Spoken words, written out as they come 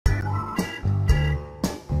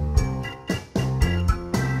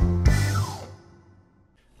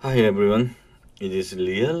Hi everyone, it is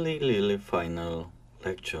really final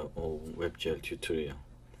lecture of WebGL tutorial.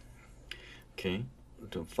 Okay,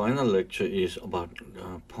 the final lecture is about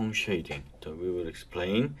Phong shading. So we will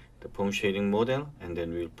explain the Phong shading model and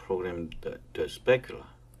then we'll program the specular.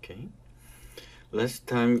 Okay, last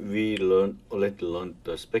time we already learned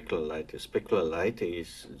the specular light. The specular light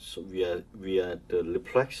is, so we are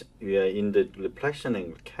in the reflection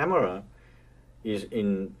angle. Camera is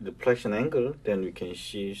in the reflection angle, then we can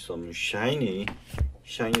see some shiny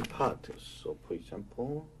part. So for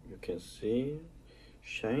example, you can see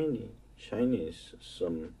shiny is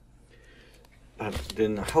some, but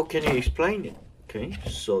then how can you explain it? Okay,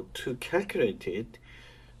 so to calculate it,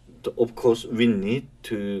 of course we need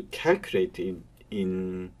to calculate it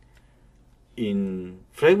in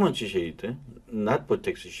fragment shader, not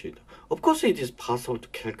vertex shader. Of course it is possible to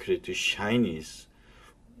calculate the shinies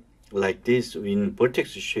like this in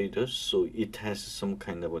vertex shaders, so it has some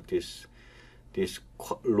kind of this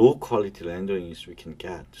low quality renderings we can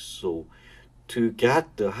get. So to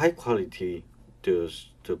get the high quality, the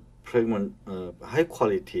fragment high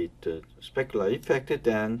quality the specular effect,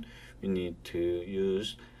 then we need to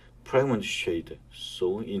use fragment shader.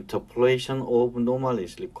 So interpolation of normal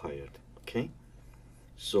is required. Okay,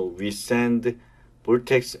 so we send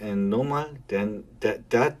vertex and normal, then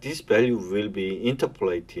this value will be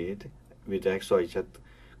interpolated with XYZ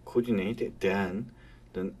coordinate. Then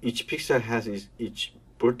each pixel has each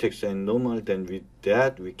vertex and normal. Then with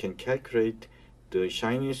that we can calculate the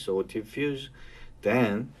shyness or diffuse.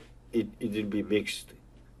 Then it will be mixed.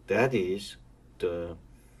 That is the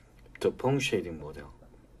Phong shading model.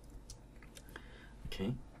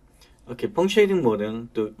 Okay, Phong shading model.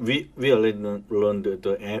 We already learned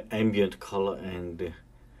the ambient color and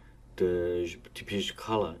the diffuse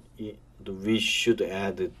color. We should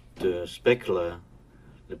add the specular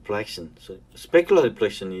reflection. So specular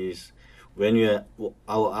reflection is when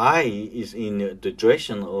our eye is in the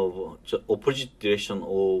direction of the opposite direction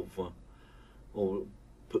of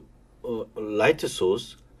light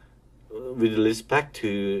source with respect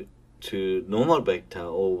to normal vector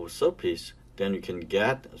or surface, then you can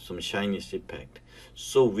get some shyness effect.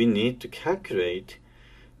 So we need to calculate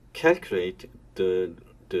the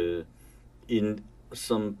in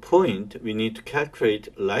some point we need to calculate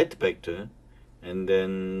light vector and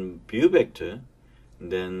then view vector,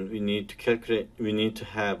 and then we need to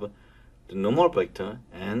have the normal vector,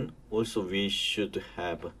 and also we should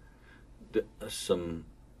have some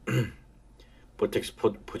vertex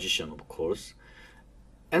position, of course,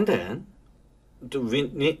 and then we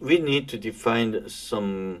need to define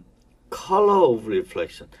some color of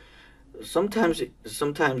reflection. Sometimes it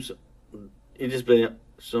is very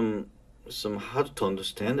some hard to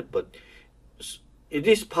understand, but it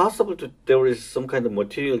is possible there is some kind of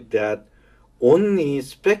material that only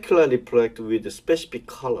specularly reflect with a specific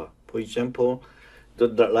color. For example, the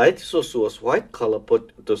light source was white color,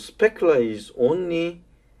 but the specular is only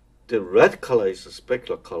the red color is a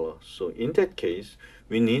specular color. So in that case,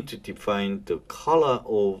 we need to define the color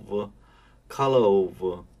of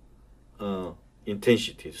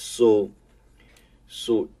intensity. So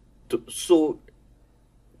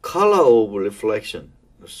color of reflection.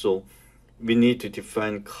 So we need to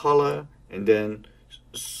define color, and then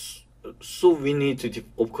so we need to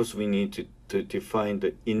of course we need to define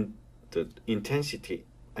the intensity.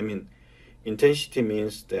 I mean, intensity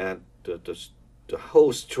means that the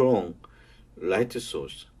how strong light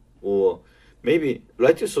source, or maybe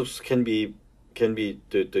light source can be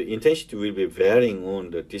the intensity will be varying on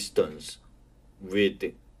the distance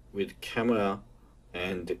with camera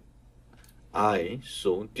and eye.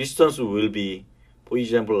 So distance will be, for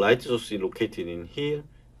example, light source is located in here,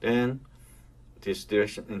 then this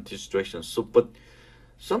direction and this direction. So but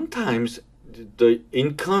sometimes the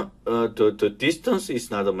distance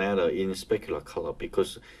is not a matter in specular color,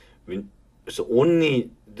 because only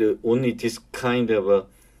this kind of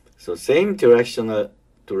so same directional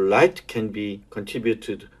the light can be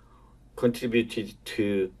contributed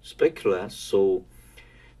to specular. So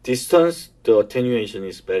distance, the attenuation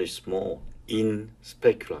is very small in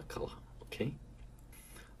specular color.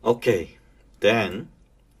 Okay, then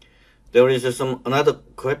there is another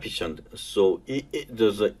coefficient. So it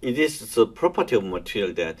is the property of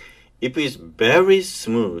material that if it's very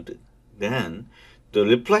smooth, then the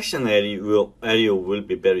reflection area will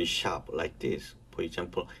be very sharp, like this. For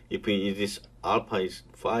example, if it is alpha is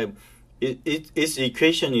 5, its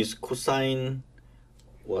equation is cosine.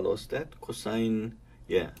 What was that? Cosine,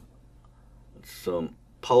 yeah. So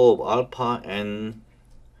power of alpha and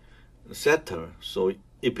theta. So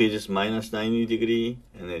if it is minus 90 degree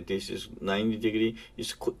and then this is 90 degree,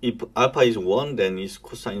 if alpha is 1, then it's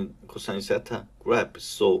cosine theta graph.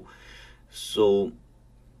 So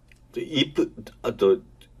if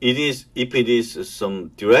it is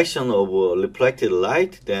some direction of reflected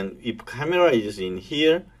light, then if camera is in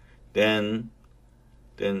here, then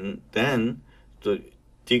the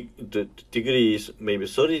degree is maybe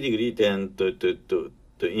 30 degree, then the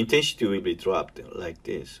intensity will be dropped like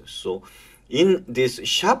this. So in this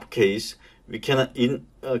sharp case, we cannot,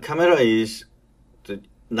 camera is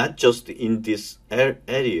not just in this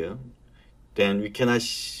area, then we cannot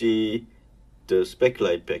see the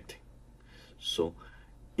specular effect. So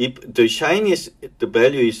if the shyness, the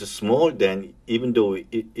value is small, then even though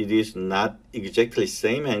it is not exactly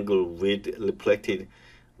same angle with reflected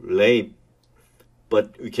light,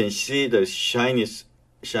 but we can see the shyness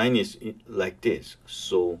like this.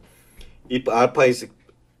 So if alpha is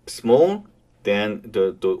small, then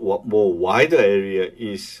the more wider area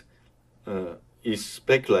is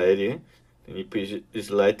specular area. And if it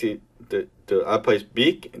is lighted, the alpha is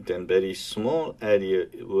big, then very small area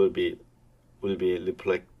will be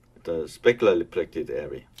the specular reflected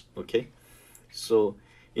area. Okay, so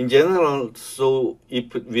in general, so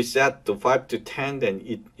if we set the 5 to 10, then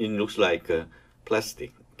it looks like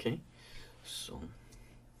plastic. Okay, so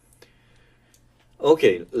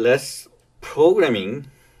okay, let's programming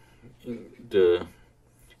the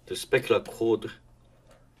specular code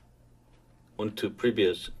onto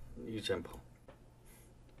previous example.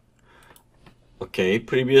 Okay,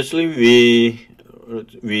 previously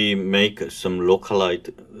we make some localized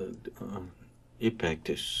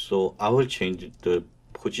effect. So I will change the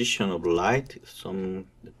position of light some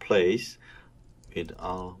place with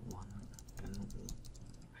R1,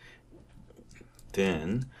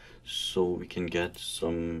 then so we can get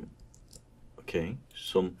some, okay,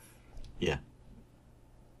 some, yeah.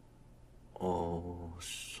 Oh,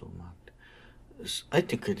 so much. I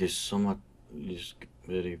think it is somewhat is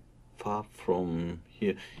very far from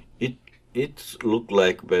here. It look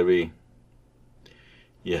like very,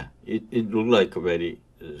 yeah, it look like a very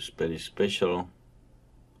special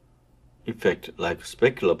effect, like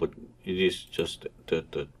specular, but it is just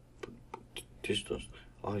the distance.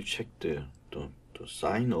 I'll check the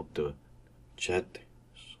sign of the jet.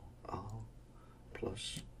 So R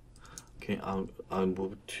plus. Okay, I'll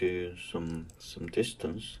move to some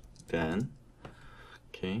distance. Then,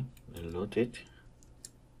 okay, load it.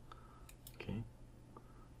 Okay,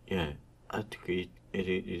 yeah, I think it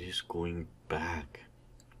is going back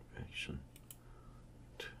direction.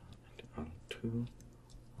 R2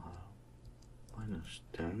 minus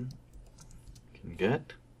 10 can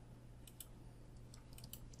get.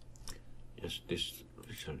 Yes, this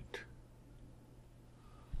result.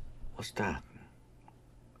 What's that?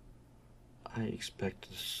 I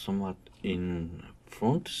expected somewhat in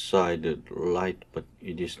front side light, but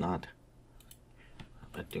it is not.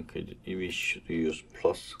 I think we should use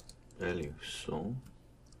plus value. So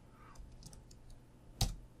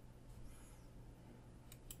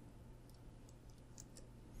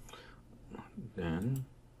then,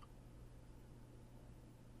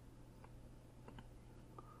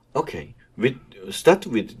 okay, we start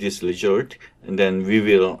with this result, and then we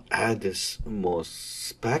will add this more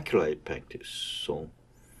specular effect. So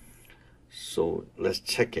let's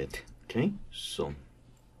check it. Okay, so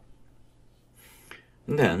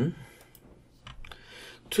and then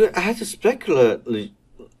to add specular,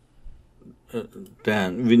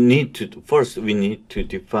 then we need to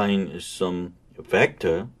define some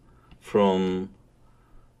vector from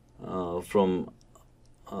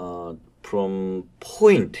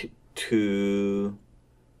point to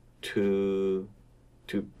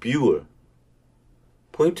viewer,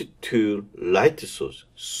 point to light source.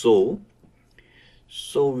 So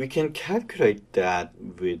we can calculate that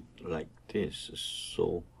with like this.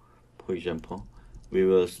 So for example,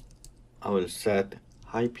 I will set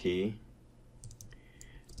high P,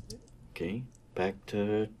 okay,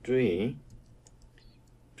 vector 3,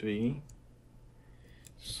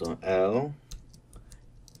 so L,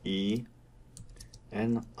 E,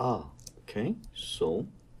 and R. Okay, so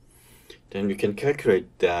then we can calculate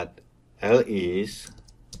that L is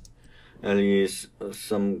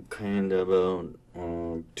some kind of a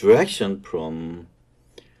direction from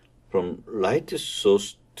light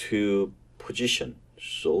source to position.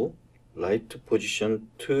 So light to position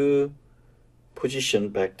to position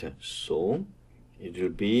vector. So it will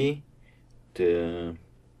be the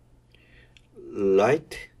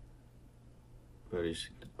light. Where is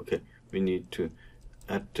it? Okay, we need to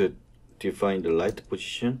define the light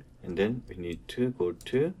position, and then we need to go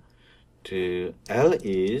to L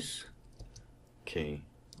is, okay,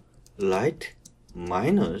 light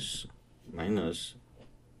minus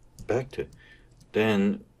vector,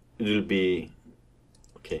 then it will be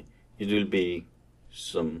okay. It will be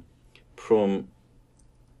some from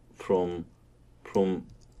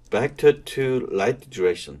vector to light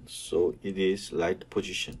direction. So it is light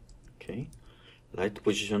position. Okay, light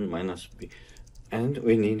position minus b, and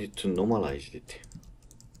we need to normalize it.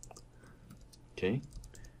 Okay,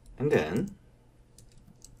 and then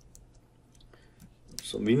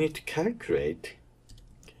so we need to calculate.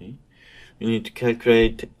 Okay, we need to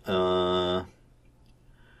calculate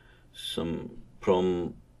some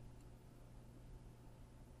from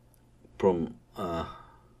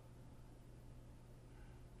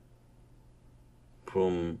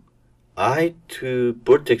I to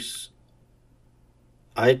vertex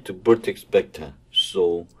vector.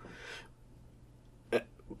 So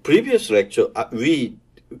previous lecture we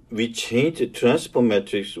changed the transform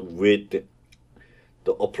matrix with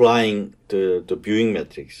the applying the viewing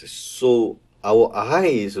matrix. So our I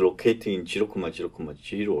is located in 0, 0,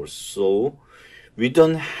 0, so we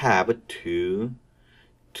don't have to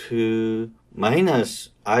minus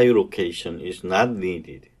I location is not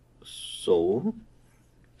needed. So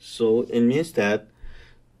it means that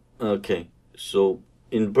okay, so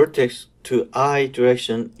in vertex to I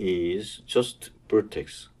direction is just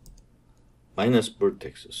vertex minus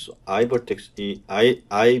vertex. So I vertex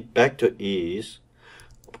I vector is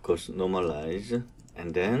of course normalized,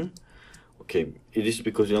 and then okay, it is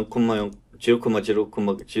because 0, 0,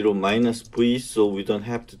 0 minus v, so we don't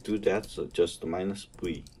have to do that, so just minus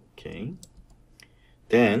v. Okay,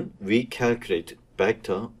 then we calculate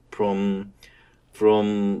vector from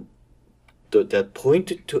that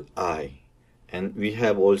point to I, and we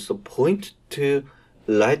have also point to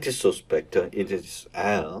light source vector, it is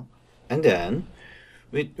L, and then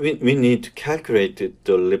we need to calculate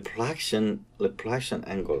the reflection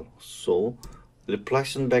angle. So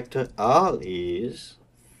reflection vector R is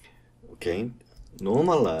okay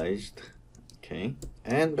normalized, okay,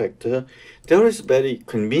 and vector, there is very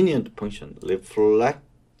convenient function reflect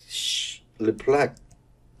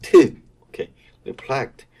okay,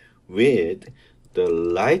 reflect with the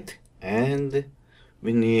light, and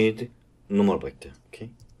we need normal vector. Okay,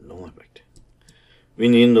 normal vector, we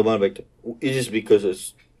need normal vector. It is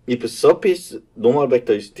because if a surface normal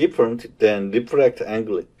vector is different, then reflect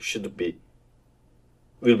angle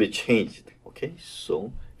will be changed. Okay,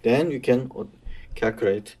 so then you can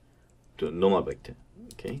calculate the normal vector.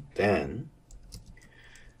 Okay, then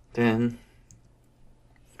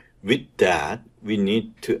with that we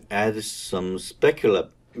need to add some specular.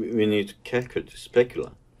 We need to calculate the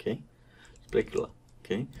specular. Okay, specular.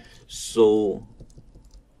 Okay, so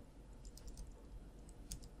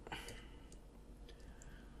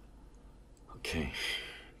okay,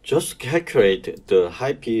 just calculate the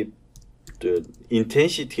the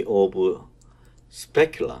intensity of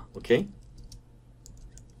specular. Okay,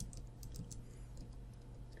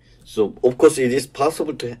 so of course it is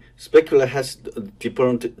possible to specular has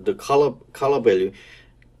different the color value,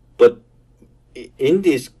 but in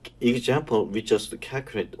this example we just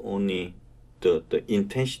calculate only the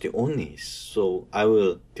intensity only. So I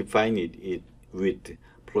will define it with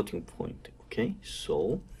floating point. Okay,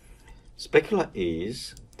 so specular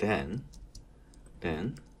is then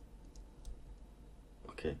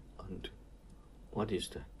okay, and what is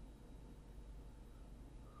that?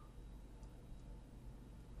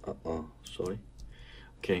 Sorry.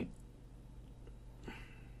 Okay,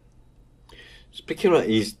 specular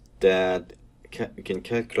is that you can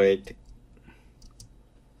calculate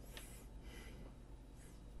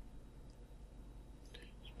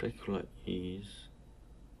specular is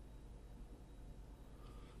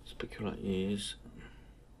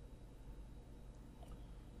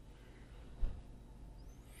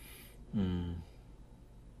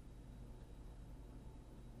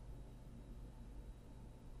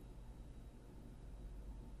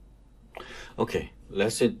okay,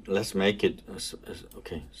 let's make it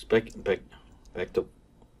okay, vector.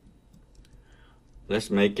 Let's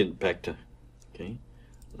make it vector. Okay,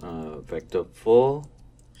 vector for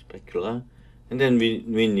specular, and then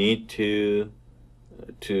we need to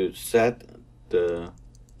set the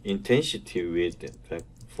intensity with vector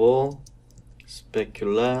for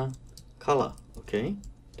specular color. Okay,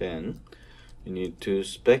 then we need to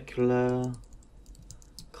specular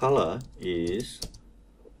color is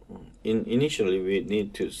initially we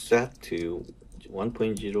need to set to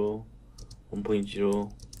 1.0,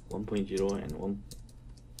 1.0, 1.0,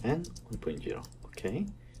 and 1.0. Okay,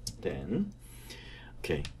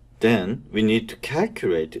 then we need to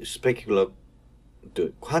calculate specular,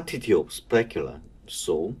 the quantity of specular,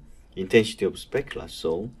 so intensity of specular.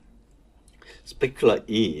 So Specular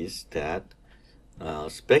is that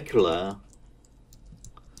specular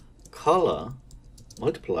color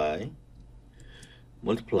multiply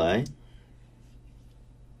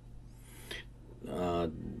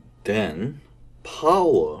then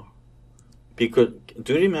power, because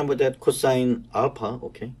do you remember that cosine alpha?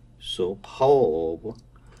 Okay, so power of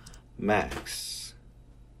max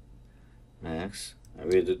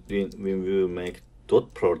we will make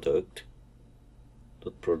dot product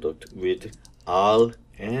with R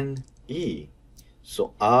and E.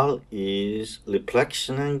 So R is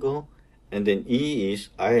reflection angle and then E is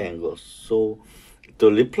eye angle. So the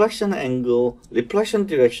reflection angle, reflection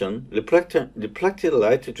direction, reflected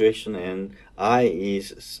light direction and I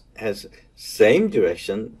has same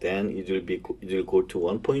direction, then it will go to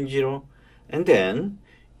 1.0, and then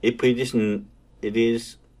if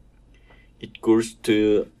it goes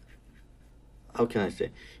to, how can I say,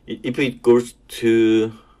 if it goes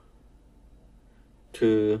to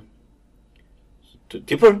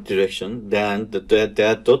different direction, then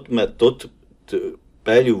that dot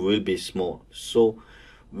value will be small. So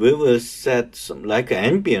we will set some, like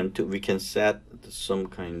ambient, we can set some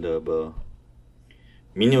kind of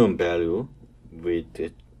minimum value with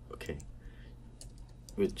it, okay,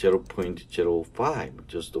 with 0.05,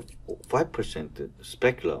 just 5%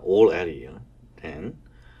 specular all area. Then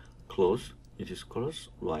close, it is close,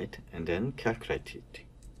 right, and then calculate it.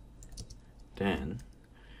 Then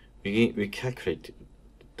we calculate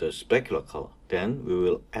the specular color. Then we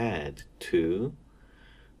will add to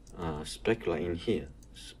specular in here.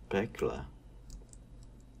 Specular.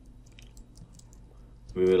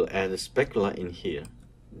 We will add a specular in here.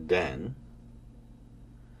 Then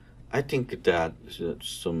I think that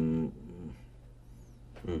some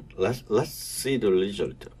let's see the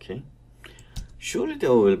result. Okay, surely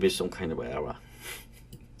there will be some kind of error.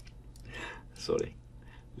 Sorry.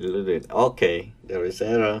 Okay, there is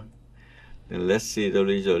error. Then let's see the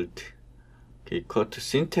result. Okay, cut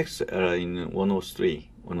syntax error in 103.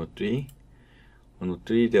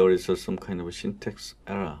 103, there is some kind of a syntax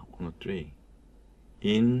error. 103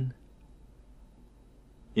 in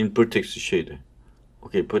vertex shader.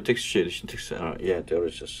 Okay, vertex shader syntax error. Yeah, there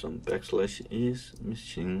is some backslash is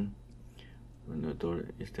missing.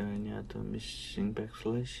 Is there any other missing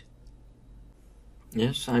backslash?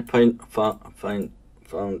 Yes, I found.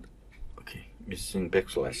 Okay, missing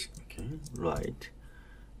backslash. Okay, right,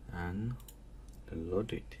 and then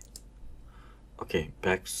load it. Okay,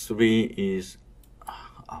 back 3 is.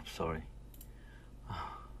 I'm sorry.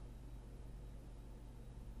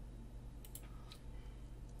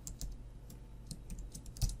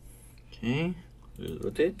 Okay,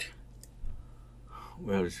 load it.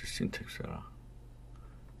 Where is the syntax error?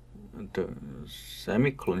 The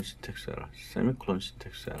semicolon syntax error.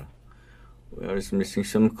 Where is missing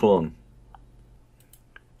semicolon?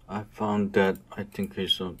 I found that I think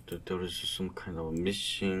that there is some kind of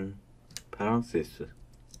missing parenthesis.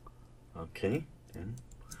 Okay, then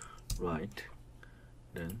right,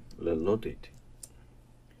 then load it.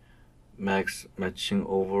 Max matching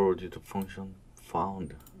overloaded function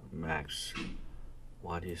found. Max.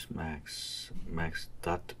 What is max? Max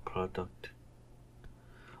dot product.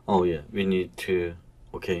 Oh yeah, we need to.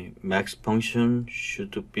 Okay, max function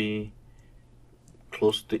should be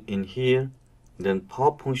closed in here. Then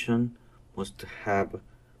power function must have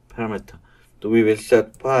parameter. So we will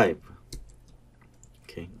set 5.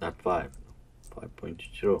 Okay, not 5.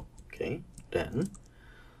 5.0. Okay, then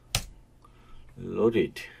load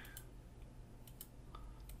it.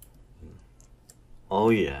 Oh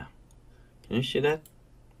yeah, can you see that?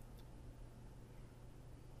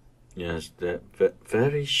 Yes, the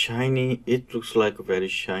very shiny. It looks like very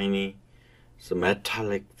shiny. The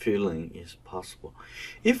metallic feeling is possible.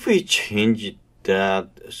 If we change that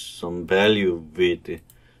some value with,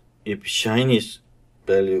 if shiny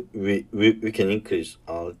value, we can increase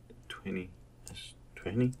our 20 as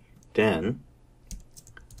 20. Then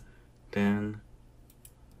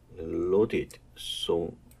load it.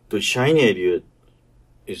 So the shiny area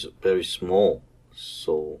is very small.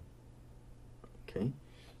 So okay.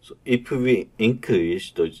 So if we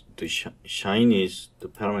increase the shinies, the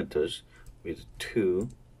parameters with 2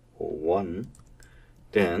 or 1,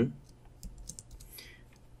 then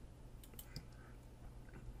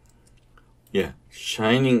yeah,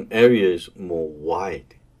 shining area is more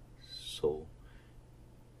wide. So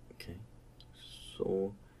okay,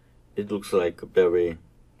 so it looks like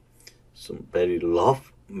some very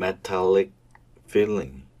rough metallic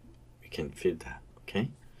feeling. We can feel that. Okay,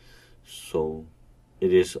 so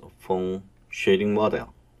it is a Phong shading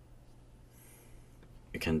model.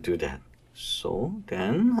 You can do that. So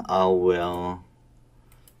then I will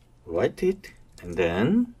write it, and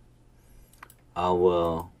then I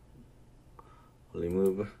will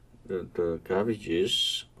remove the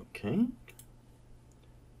garbages, okay,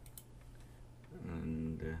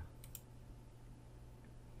 and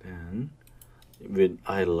then when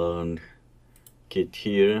I learned git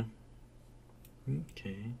here,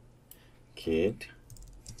 okay, git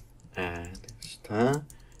add star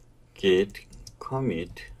git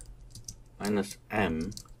commit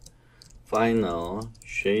 -m final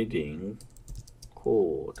shading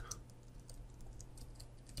code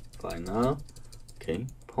final, okay,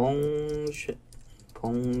 Phong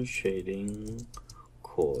shading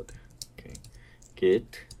code, okay,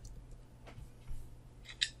 git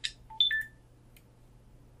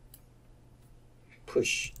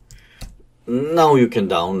push. Now you can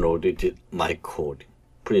download it, my code.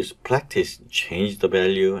 Please practice, change the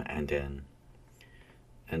value, and then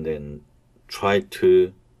try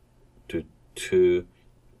to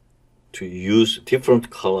use different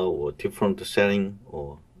color or different setting,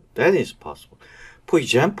 or that is possible. For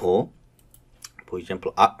example,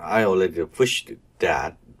 I already pushed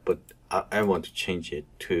that, but I want to change it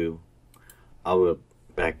to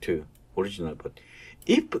back to original. But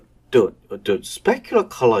if the specular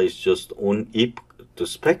color is just on, if the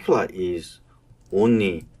specular is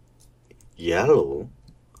only yellow,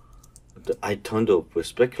 I turned off the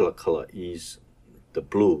specular color is the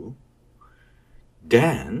blue,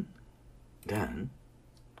 then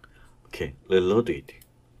okay, reload it.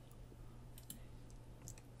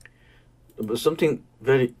 But something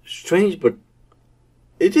very strange, but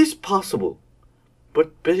it is possible,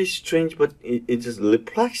 but very strange, but it is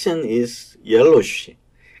reflection is yellowish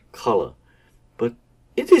color, but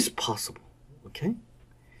it is possible, okay?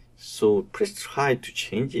 So please try to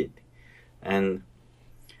change it, and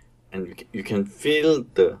you can feel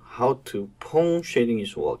how to Phong shading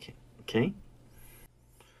is working, okay?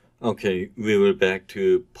 Okay, we will back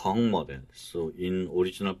to Phong model. So in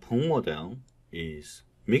original Phong model is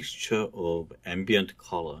mixture of ambient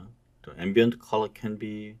color. The ambient color can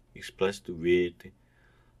be expressed with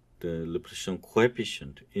the reflection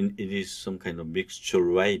coefficient. It is some kind of mixture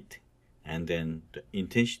light, and then the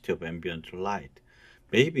intensity of ambient light.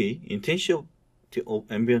 Maybe intensity of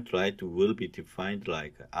ambient light will be defined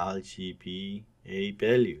like RGBA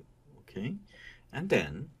value, okay? And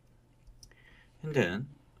then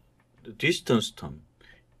the distance term.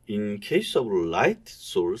 In case of light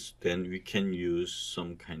source, then we can use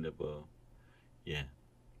some kind of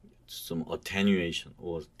some attenuation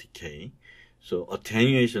or decay. So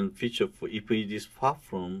attenuation feature for if it is far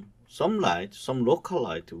from some light, some local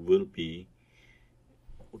light will be,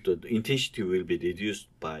 the intensity will be reduced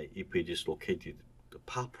by if it is located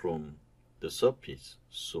far from the surface.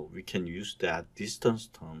 So we can use that distance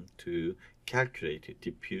term to calculate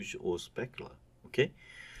diffuse or specular, okay?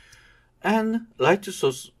 And light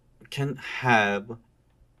source can have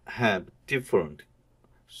different.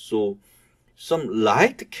 So some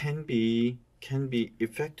light can be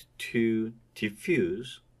affected to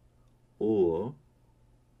diffuse or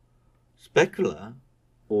specular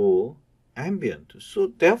or ambient.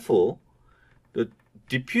 So therefore, the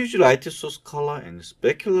diffuse light source color and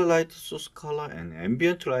specular light source color and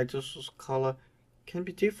ambient light source color can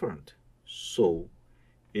be different. So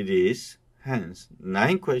it is hence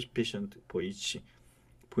 9 coefficient for each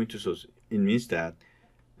point source. It means that,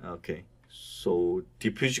 okay, so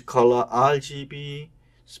diffuse color RGB,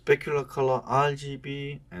 specular color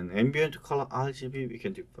RGB, and ambient color RGB, we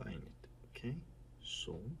can define it, okay?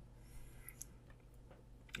 So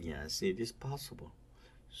yes, it is possible.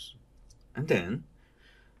 So,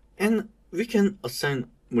 and we can assign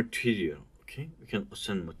material, okay? We can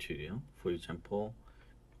assign material. For example,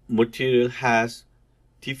 material has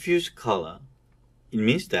diffuse color. It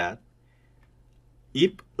means that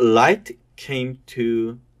if light came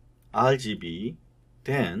to RGB,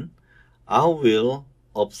 then I will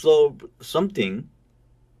absorb something,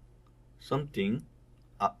 some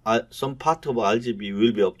part of RGB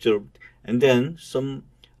will be absorbed, and then some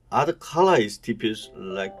other color is diffuse,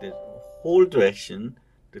 like the whole direction.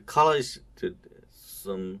 The color is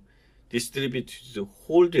some distributed to the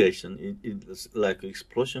whole direction. It's like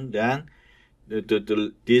explosion. Then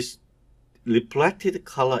this reflected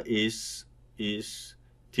color is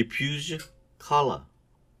diffuse color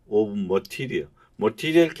of material.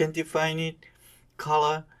 Material can define it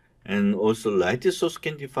color, and also light source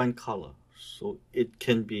can define color. So it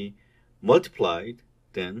can be multiplied,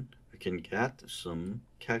 then we can get some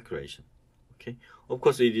calculation. Okay. Of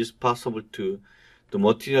course, it is possible the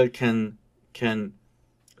material can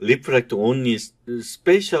reflect only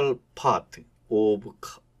special part of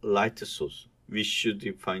light source. We should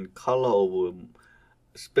define color of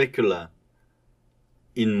specular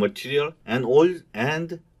in material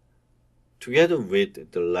and together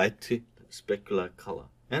with the light specular color.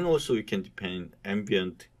 And also we can define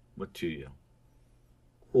ambient material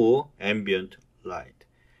or ambient light.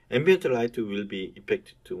 Ambient light will be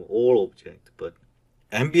effective to all objects, but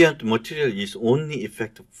ambient material is only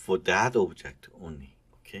effective for that object only.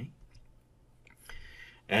 Okay.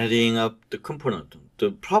 Adding up the component.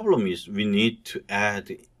 The problem is we need to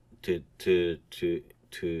add to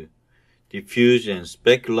diffuse and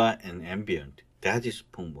specular and ambient. That is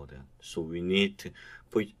Phong model. So we need to,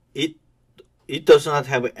 but it does not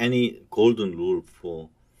have any golden rule for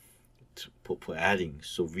adding.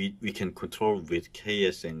 So we can control with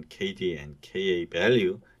KS and KD and KA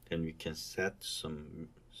value, then we can set some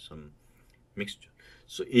mixture.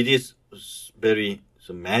 So it is very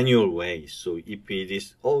manual way. So if it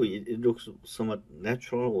is it looks somewhat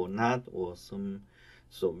natural or not or some,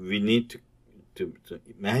 so we need to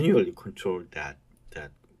manually control that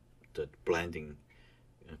blending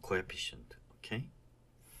coefficient. Okay.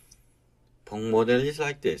 Phong model is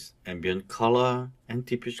like this: ambient color and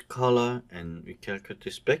diffuse color, and we calculate the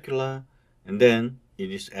specular, and then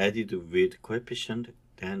it is added with coefficient.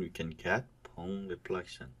 Then we can get Phong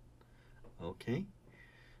reflection. Okay.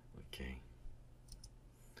 Okay.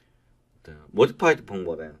 The modified Phong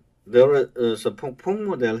model. There are so Phong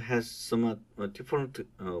model has somewhat different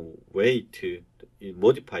way to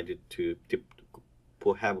modify it to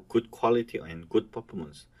have good quality and good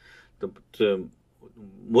performance. The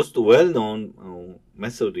most well-known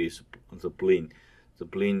method is the Blin. The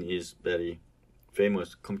Blin is very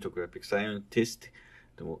famous computer graphics scientist.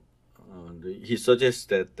 He suggests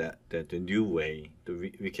that the new way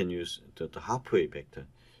we can use the halfway vector.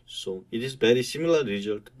 So it is very similar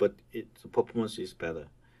result, but the performance is better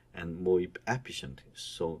and more efficient.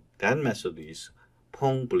 So that method is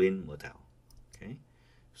Phong Blin model. Okay,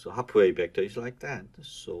 so halfway vector is like that.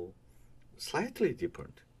 So slightly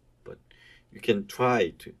different, but you can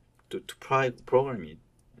try to program it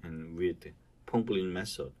and with Phong Blin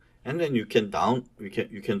method, and then you can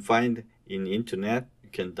find in internet. You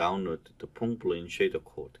can download the Phong Blin shader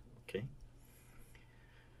code. Okay.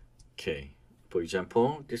 Okay. For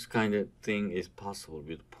example, this kind of thing is possible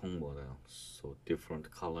with Phong model. So different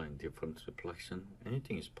color and different reflection,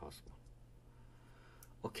 anything is possible.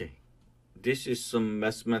 Okay, this is some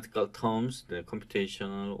mathematical terms, the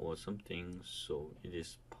computational or something. So it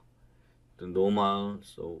is the normal.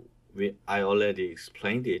 So I already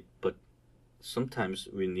explained it, but sometimes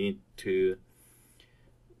we need to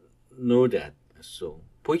know that. So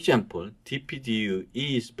for example, DPDU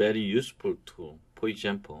is very useful tool. For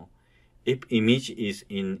example, if image is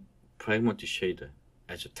in pragmatic shader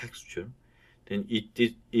as a texture, then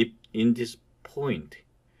if in this point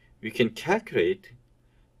we can calculate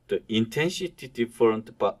the intensity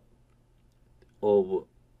difference of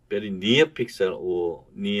very near pixel or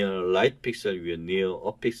near right pixel with near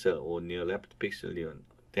up pixel or near left pixel,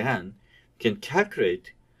 then we can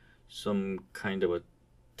calculate some kind of a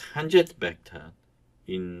tangent vector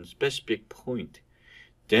in specific point.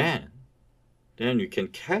 Then you can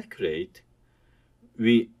calculate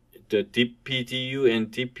the DPDU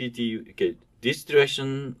and DPDU, okay, this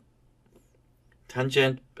direction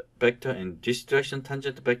tangent vector and this direction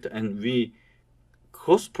tangent vector, and we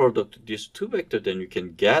cross product these two vectors, then you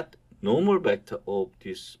can get normal vector of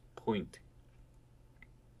this point.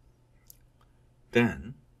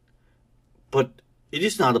 Then, but it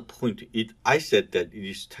is not a point. I said that it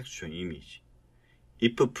is texture image.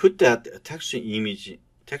 If you put that texture image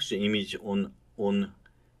on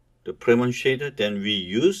the Premon shader, then we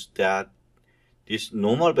use this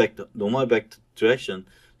normal vector direction.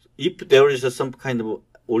 If there is some kind of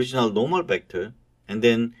original normal vector, and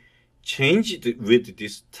then change it with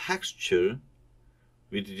this texture,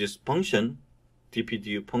 with this function,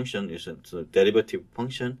 DPDU function is a derivative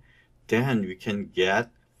function, then we can get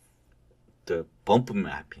the bump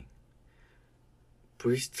mapping.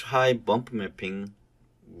 Please try bump mapping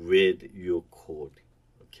with your code.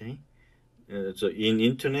 Okay. So in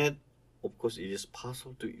internet, of course, it is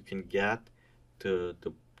possible you can get the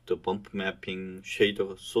bump mapping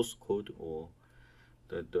shader source code, or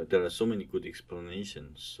there are so many good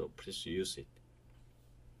explanations. So please use it.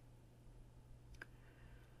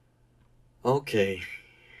 Okay.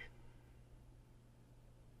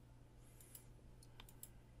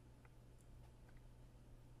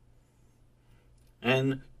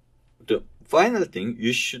 And the final thing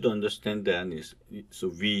you should understand then is,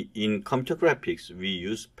 so in computer graphics we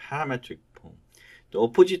use parametric Phong. The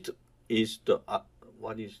opposite is the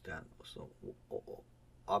what is that? So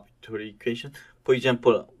arbitrary equation. For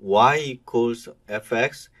example, y equals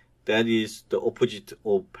fx that is the opposite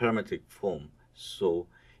of parametric form. So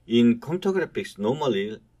in computer graphics,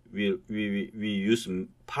 normally we use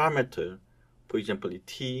parameter, for example,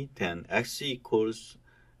 t, then x equals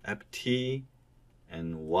ft,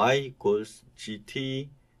 and y equals gt.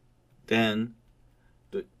 Then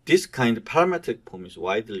this kind of parametric form is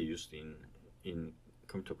widely used in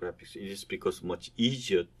computer graphics. It is because much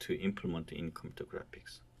easier to implement in computer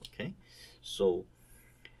graphics. Okay, so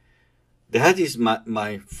that is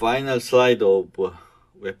my final slide of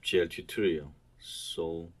WebGL tutorial.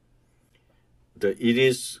 So it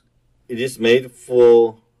is made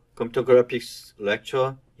for computer graphics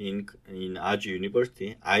lecture in Aju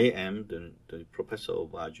University. I am the professor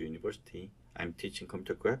of Aju University. I'm teaching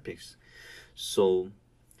computer graphics. So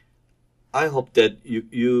I hope that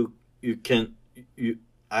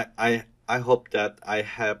I hope that I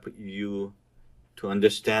help you to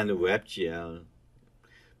understand WebGL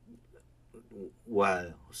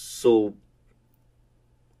well. So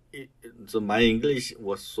my English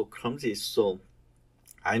was so clumsy, so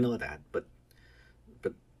I know that, but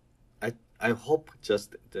I hope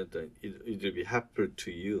just that it will be helpful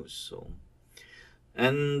to you. So,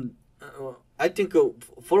 and I think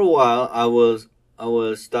for a while I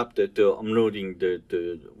will stop the uploading the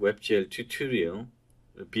WebGL tutorial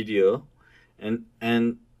video, and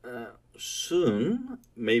soon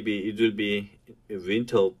maybe it will be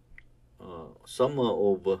winter, summer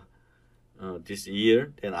of this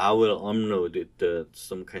year. Then I will upload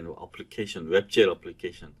some kind of application, WebGL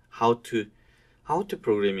application, how to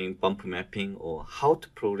programming bump mapping, or how to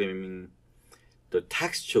programming the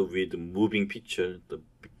texture with moving picture, the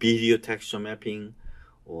video texture mapping,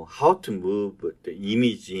 or how to move the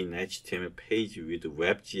image in HTML page with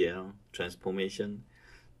WebGL transformation.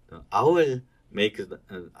 I will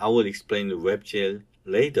explain the WebGL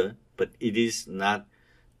later, but it is not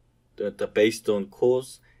the based on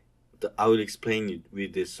course. I will explain it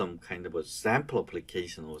with some kind of a sample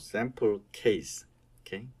application or sample case.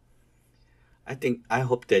 Okay. I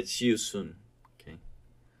hope that see you soon. Okay.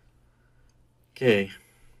 Okay.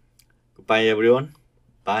 Goodbye, everyone.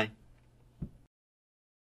 Bye.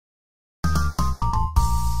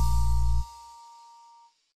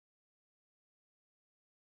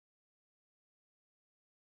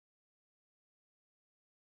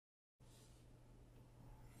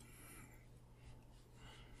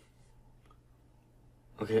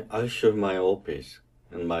 Okay, I'll show my office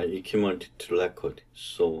and my equipment to record.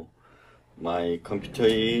 So my computer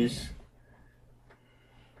is,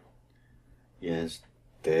 yes,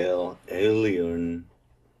 Dell Alien,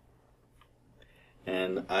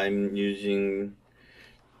 and I'm using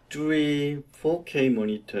 3 4K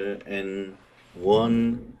monitor and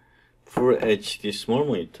 1 Full HD small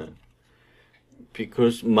monitor,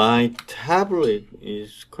 because my tablet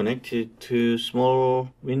is connected to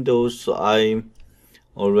small Windows. So I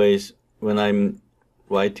always, when I'm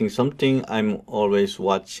writing something, I'm always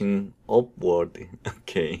watching upward.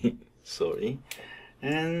 Okay, sorry.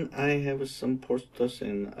 And I have some posters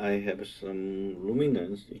and I have some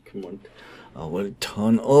luminance equipment. I will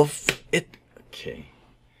turn off it. Okay.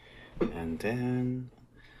 And then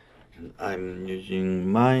I'm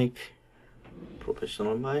using mic,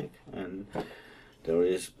 professional mic, and there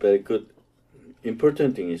is very good.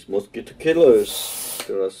 Important thing is mosquito killers.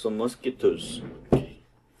 There are some mosquitoes. Okay.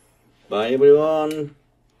 Bye everyone.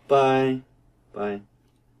 Bye. Bye.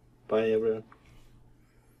 Bye everyone.